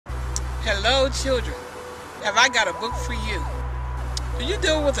Hello, children. Have I got a book for you? Do you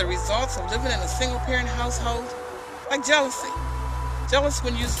deal with the results of living in a single-parent household? Like jealousy. Jealous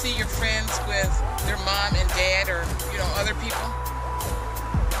when you see your friends with their mom and dad or, other people?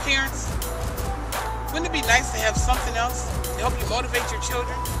 Parents, wouldn't it be nice to have something else to help you motivate your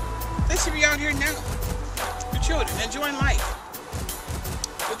children? They should be out here now. Your children, enjoying life.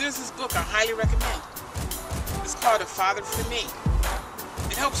 Well, there's this book I highly recommend. It's called A Father for Me.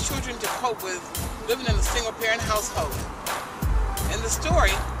 It helps children to cope with living in a single-parent household. In the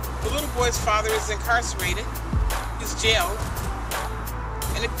story, the little boy's father is incarcerated. He's jailed.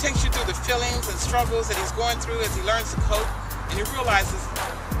 And it takes you through the feelings and struggles that he's going through as he learns to cope, and he realizes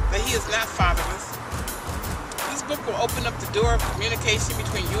that he is not fatherless. This book will open up the door of communication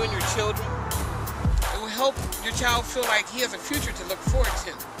between you and your children. It will help your child feel like he has a future to look forward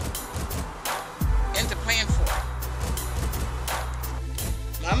to and to plan for.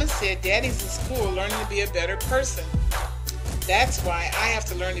 Mama said Daddy's in school learning to be a better person. That's why I have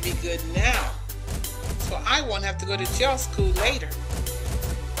to learn to be good now, so I won't have to go to jail school later.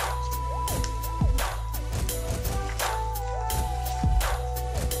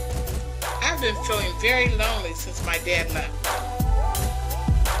 I've been feeling very lonely since my dad left.